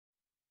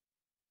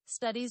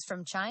Studies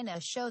from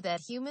China show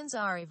that humans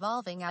are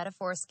evolving out of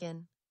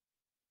foreskin.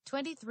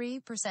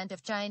 23%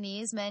 of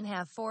Chinese men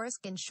have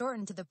foreskin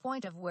shortened to the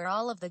point of where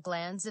all of the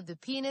glands of the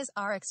penis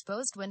are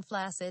exposed when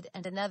flaccid,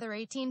 and another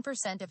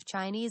 18% of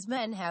Chinese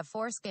men have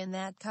foreskin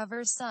that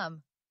covers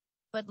some,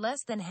 but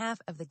less than half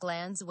of the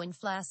glands when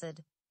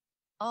flaccid.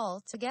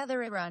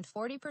 Altogether, around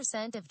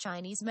 40% of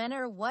Chinese men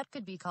are what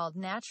could be called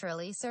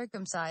naturally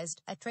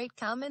circumcised, a trait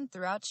common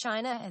throughout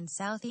China and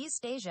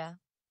Southeast Asia.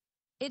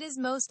 It is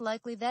most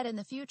likely that in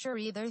the future,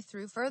 either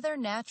through further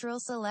natural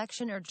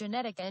selection or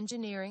genetic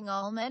engineering,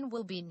 all men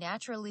will be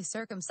naturally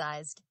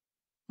circumcised.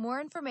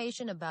 More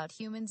information about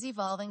humans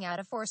evolving out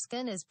of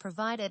foreskin is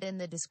provided in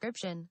the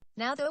description.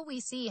 Now though, we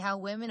see how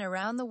women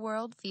around the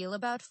world feel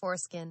about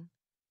foreskin,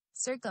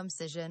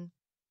 circumcision,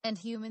 and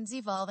humans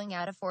evolving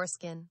out of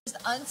foreskin.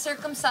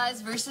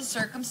 Uncircumcised versus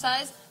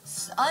circumcised.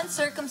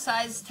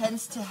 Uncircumcised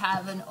tends to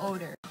have an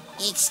odor.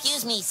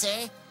 Excuse me,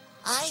 sir.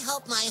 I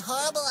hope my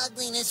horrible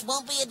ugliness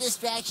won't be a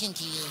distraction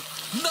to you.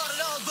 Not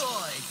at all,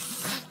 boy!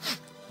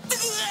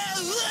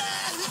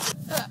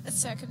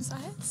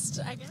 Circumcised,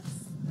 I guess.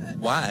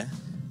 Why?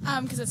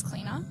 Because it's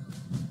cleaner.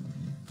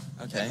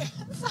 Okay.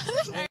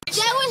 They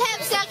will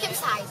have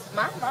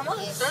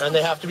circumcised. And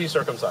they have to be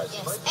circumcised.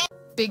 Yes.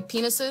 Big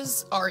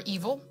penises are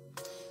evil.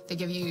 They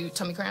give you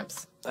tummy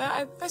cramps.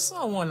 I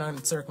saw one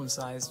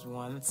uncircumcised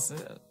once.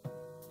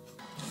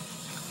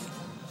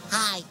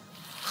 Hi,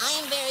 I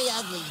am very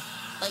ugly,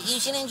 but you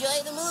should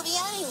enjoy the movie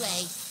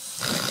anyway.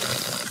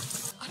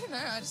 I don't know,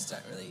 I just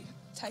don't really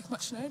take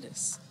much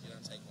notice. You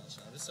don't take much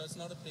notice, so it's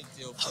not a big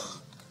deal for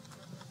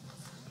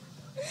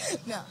you.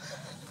 No.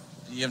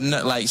 You have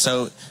no, like,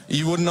 so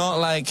you would not,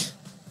 like,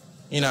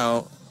 you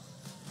know,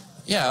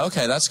 yeah,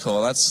 okay, that's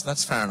cool,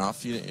 that's fair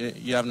enough.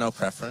 You have no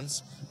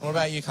preference. What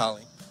about you,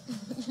 Carly?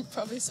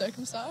 Probably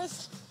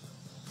circumcised.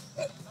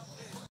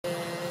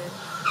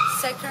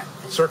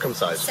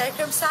 Circumcised.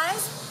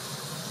 Circumcised?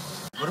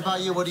 What about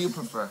you? What do you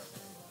prefer?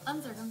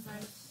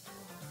 Uncircumcised.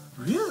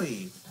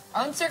 Really?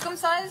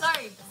 Uncircumcised?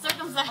 Sorry,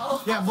 circumcised.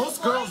 Oh. Yeah,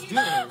 most girls do.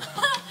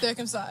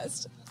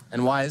 Circumcised.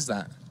 And why is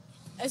that?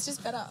 It's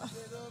just better.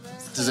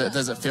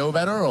 Does it feel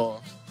better,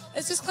 or?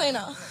 It's just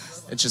cleaner.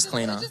 It's just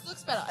cleaner. It just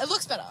looks better. It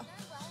looks better.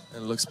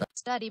 It looks better.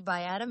 Study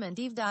by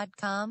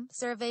AdamandEve.com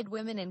surveyed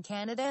women in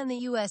Canada and the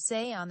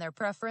USA on their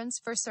preference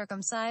for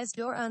circumcised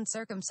or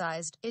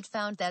uncircumcised. It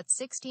found that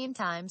 16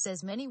 times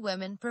as many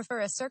women prefer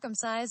a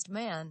circumcised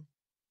man.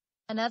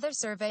 Another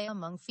survey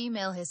among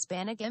female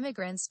Hispanic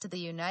immigrants to the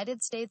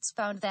United States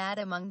found that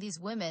among these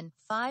women,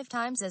 5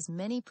 times as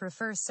many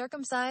prefer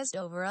circumcised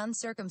over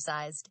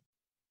uncircumcised.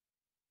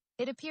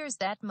 It appears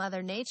that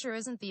Mother Nature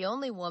isn't the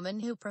only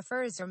woman who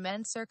prefers her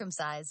men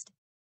circumcised.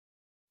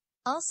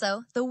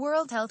 Also, the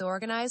World Health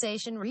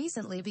Organization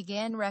recently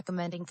began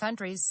recommending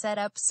countries set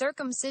up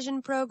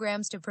circumcision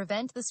programs to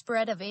prevent the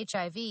spread of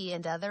HIV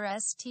and other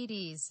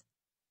STDs.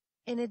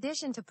 In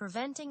addition to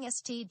preventing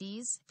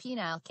STDs,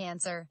 penile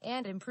cancer,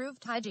 and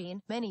improved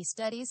hygiene, many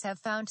studies have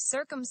found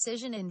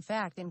circumcision in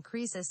fact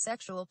increases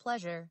sexual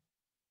pleasure.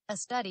 A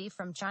study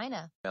from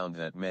China found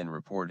that men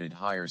reported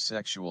higher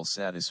sexual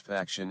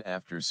satisfaction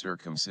after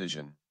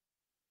circumcision.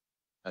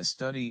 A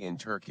study in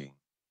Turkey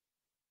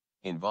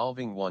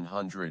involving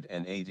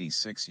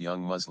 186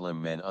 young Muslim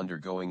men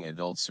undergoing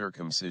adult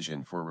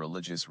circumcision for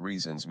religious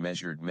reasons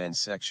measured men's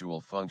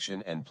sexual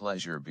function and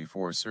pleasure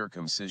before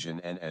circumcision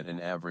and at an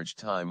average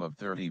time of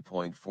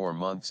 30.4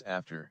 months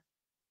after.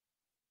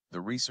 The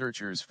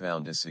researchers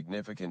found a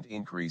significant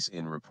increase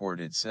in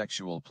reported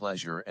sexual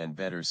pleasure and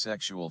better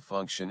sexual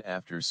function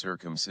after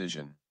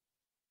circumcision.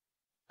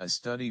 A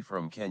study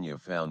from Kenya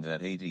found that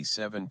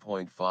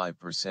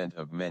 87.5%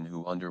 of men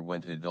who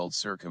underwent adult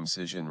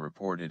circumcision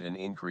reported an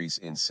increase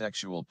in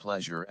sexual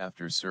pleasure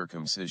after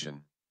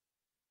circumcision.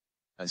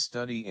 A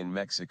study in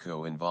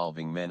Mexico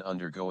involving men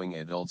undergoing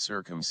adult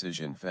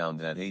circumcision found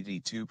that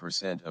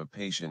 82% of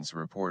patients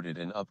reported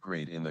an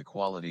upgrade in the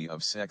quality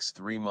of sex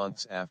 3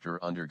 months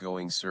after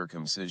undergoing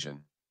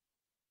circumcision.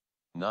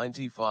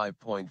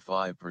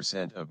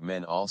 95.5% of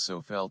men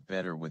also felt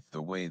better with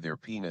the way their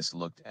penis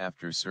looked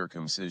after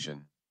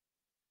circumcision.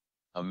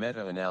 A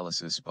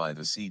meta-analysis by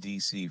the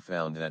CDC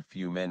found that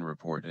few men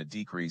report a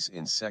decrease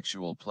in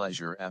sexual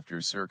pleasure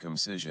after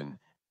circumcision,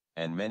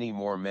 and many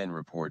more men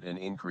report an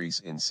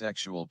increase in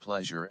sexual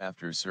pleasure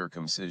after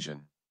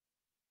circumcision.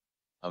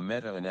 A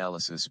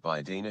meta-analysis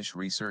by Danish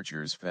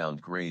researchers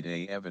found grade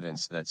A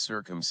evidence that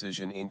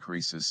circumcision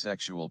increases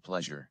sexual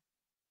pleasure.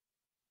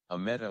 A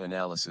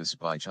meta-analysis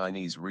by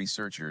Chinese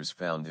researchers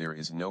found there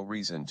is no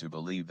reason to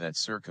believe that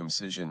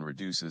circumcision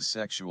reduces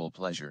sexual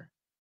pleasure.